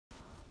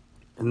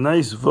A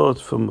nice word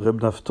from Reb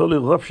Naftali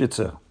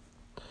Ropshitzer,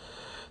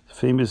 the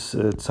famous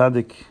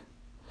tzaddik. He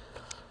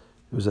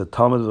was a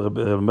Talmud of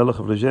Reb Melech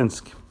of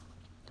Lezhensk.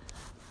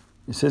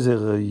 He says,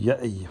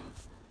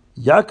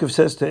 Yaakov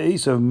says to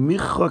Esau,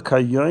 Micha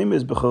kayoim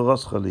is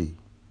bechoros chali.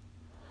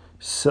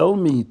 Sell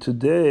me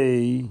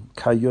today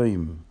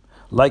kayoim,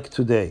 like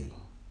today.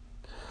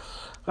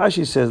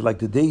 Rashi says, like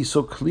the day is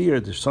so clear,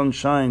 the sun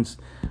shines,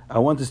 I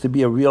want this to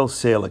be a real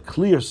sale, a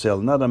clear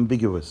sale, not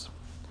ambiguous.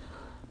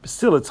 But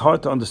still, it's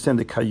hard to understand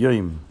the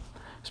kayoim.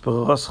 It's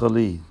bechoros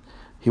chali.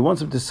 He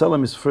wants him to sell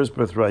him his first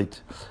birthright.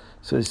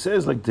 So he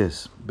says like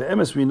this,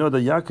 Be'emes, we know that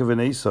Yaakov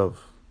and Esau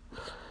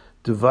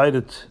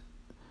divided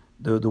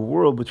the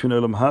world between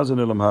Olam Hazeh and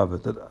Olam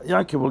Haba. That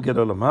Yaakov will get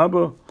Olam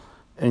Haba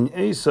and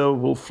Esau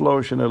will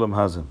flourish in Olam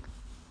Hazeh.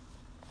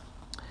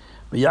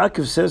 But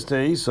Yaakov says to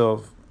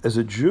Esau, as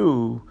a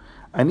Jew,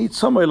 I need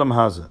some Olam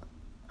Hazeh.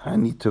 I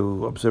need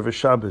to observe a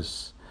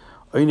Shabbos.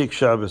 Oinik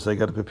Shabbos, I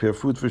got to prepare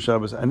food for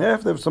Shabbos. And I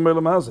have to have some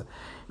Olam Hazeh.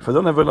 If I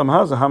don't have Olam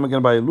Hazeh, how am I going to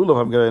buy a lulav?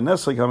 How am I going to buy a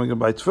nesek? How am I going to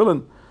buy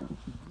tefillin?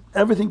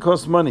 Everything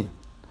costs money.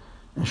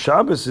 And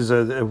Shabbos is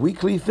a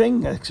weekly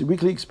thing, a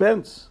weekly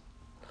expense.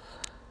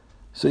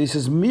 So he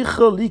says,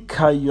 Micha li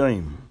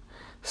kayoim.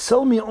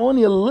 Sell me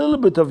only a little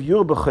bit of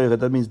your bechayra.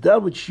 That means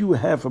that which you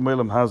have from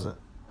Olam Hazeh.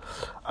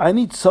 I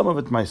need some of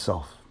it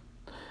myself.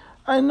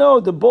 I know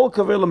the bulk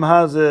of Olam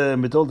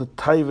Hazeh, with all the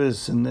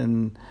taivas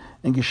and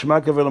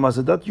geshmak of Olam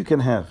Hazeh, that you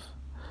can have.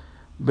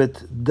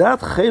 But that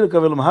chelik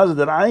of Olam Hazeh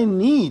that I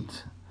need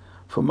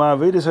for my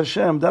Avodas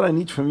Hashem, that I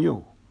need from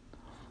you.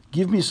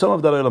 Give me some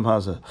of that Olam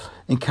Hazeh.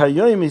 In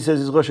Kayoim, he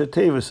says, is Rosh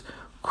Tevis,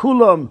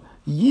 Kulam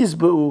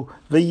yizbeu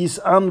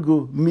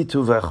veyisangu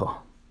mituvecho.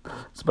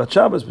 It's about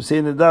Shabbos, we say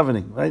in the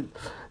davening, right?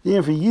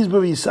 Even for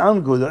yizbeu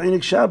veyisangu, the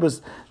Einik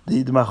Shabbos,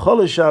 the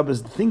Machol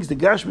Shabbos, the things, the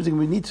Gashmiz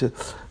we need to,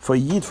 for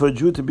a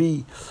Jew to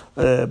be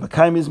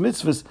Makayim his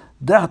mitzvahs,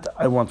 that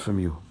I want from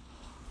you.